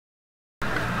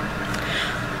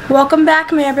Welcome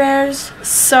back, Mare Bears.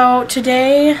 So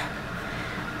today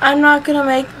I'm not gonna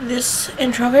make this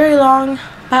intro very long,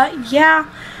 but yeah,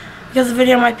 because the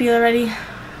video might be already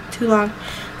too long.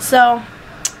 So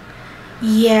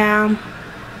yeah,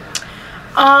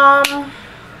 I'm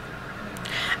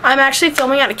actually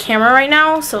filming on a camera right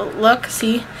now. So look,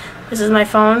 see, this is my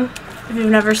phone. If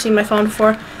you've never seen my phone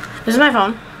before, this is my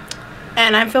phone,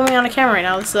 and I'm filming on a camera right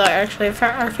now. This is actually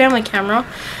our family camera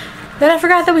that I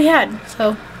forgot that we had.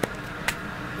 So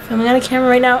filming on a camera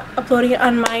right now, uploading it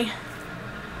on my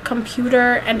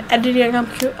computer and editing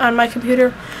on my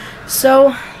computer.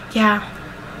 So yeah.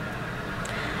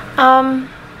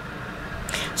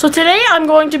 So today I'm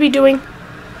going to be doing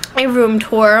a room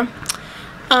tour.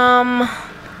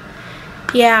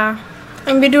 Yeah, I'm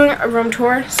gonna be doing a room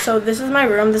tour. So this is my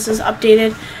room. This is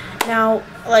updated now.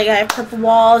 Like, I have purple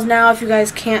walls now, if you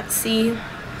guys can't see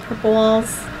purple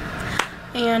walls.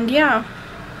 And yeah.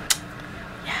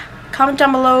 Comment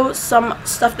down below some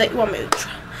stuff that you want me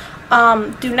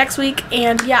to do next week.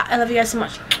 And yeah, I love you guys so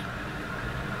much.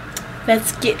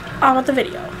 Let's get on with the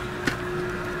video.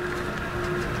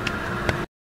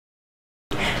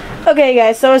 Okay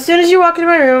guys, so as soon as you walk into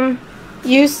my room,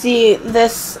 you see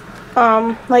this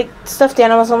like stuffed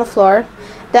animals on the floor.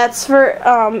 That's for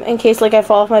in case like I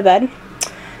fall off my bed.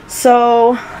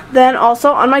 So then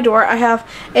also on my door I have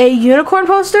a unicorn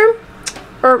poster,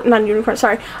 or not a unicorn,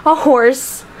 sorry, a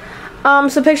horse.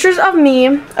 Some pictures of me,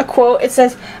 a quote. It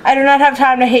says, "I do not have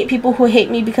time to hate people who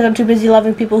hate me because I'm too busy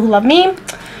loving people who love me."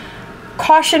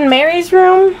 Caution Mary's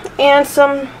room, and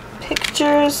some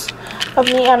pictures of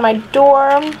me on my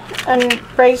door, and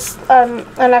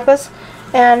a necklace.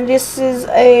 And this is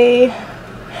a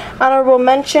honorable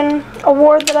mention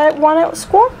award that I won at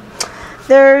school.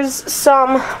 There's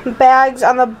some bags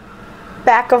on the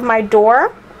back of my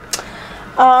door.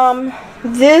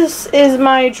 This is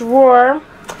my drawer.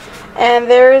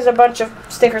 And there is a bunch of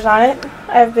stickers on it.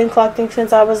 I've been collecting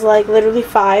since I was like literally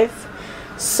 5.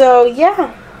 So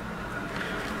yeah.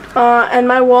 And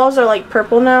my walls are like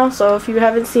purple now. So if you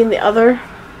haven't seen the other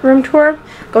room tour,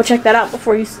 go check that out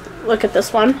before you look at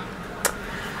this one.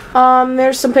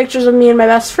 There's some pictures of me and my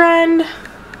best friend.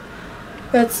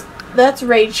 That's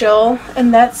Rachel,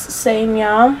 and that's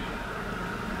Samia.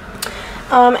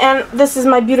 And this is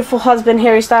my beautiful husband,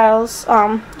 Harry Styles.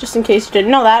 Just in case you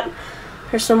didn't know that.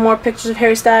 Here's some more pictures of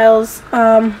Harry Styles.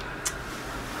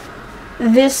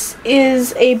 This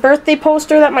is a birthday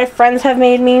poster that my friends have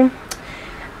made me.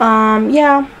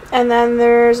 Yeah, and then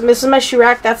this is my shoe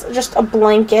rack. That's just a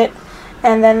blanket.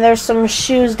 And then there's some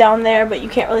shoes down there, but you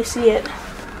can't really see it.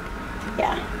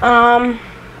 Yeah.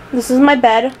 This is my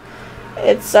bed.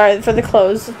 It's, sorry for the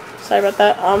clothes. Sorry about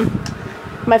that.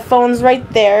 My phone's right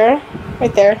there.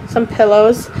 Right there. Some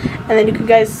pillows. And then you can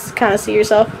guys kind of see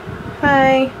yourself.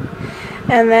 Hi.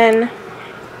 And then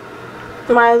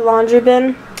my laundry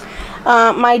bin,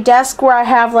 my desk where I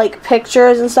have like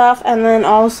pictures and stuff, and then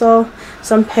also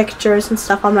some pictures and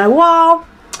stuff on my wall.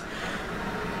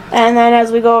 And then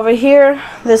as we go over here,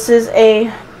 this is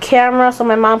a camera so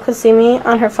my mom could see me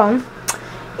on her phone.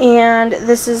 And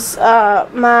this is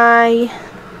my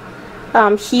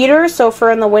heater, so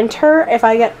for in the winter, if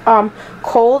I get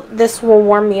cold, this will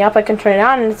warm me up. I can turn it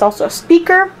on, and it's also a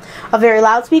speaker, a very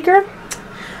loud speaker.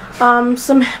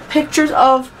 Some pictures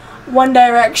of One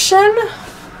Direction.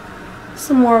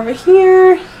 Some more over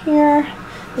here.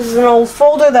 This is an old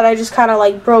folder that I just kind of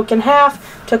like broke in half.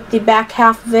 Took the back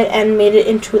half of it and made it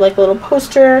into like a little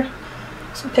poster.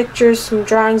 Some pictures, some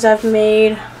drawings I've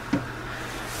made.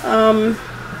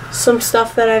 Some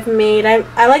stuff that I've made.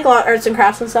 I like a lot of arts and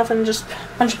crafts and stuff, and just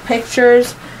a bunch of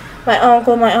pictures. My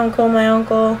uncle.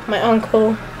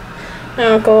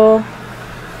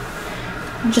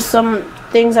 Just some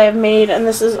things I've made, and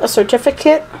this is a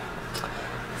certificate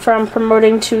from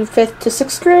promoting to 5th to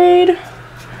 6th grade.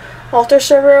 Altar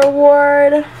Server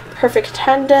Award, perfect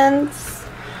attendance,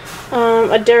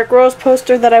 a Derrick Rose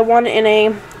poster that I won in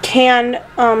a canned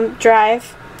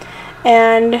drive,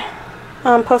 and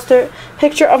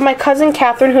picture of my cousin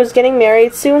Catherine, who's getting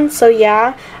married soon. So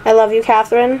yeah, I love you,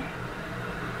 Catherine.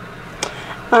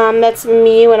 That's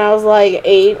me when I was like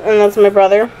 8, and that's my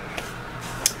brother.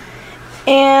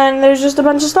 And there's just a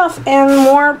bunch of stuff and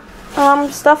more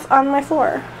stuff on my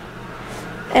floor.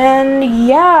 And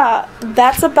yeah,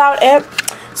 that's about it.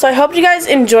 So I hope you guys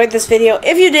enjoyed this video.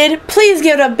 If you did, please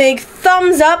give it a big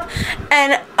thumbs up,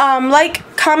 and like,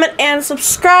 comment, and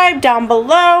subscribe down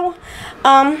below.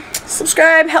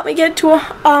 Subscribe, help me get to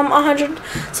 100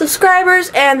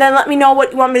 subscribers, and then let me know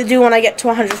what you want me to do when I get to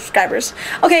 100 subscribers.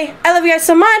 Okay, I love you guys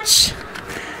so much.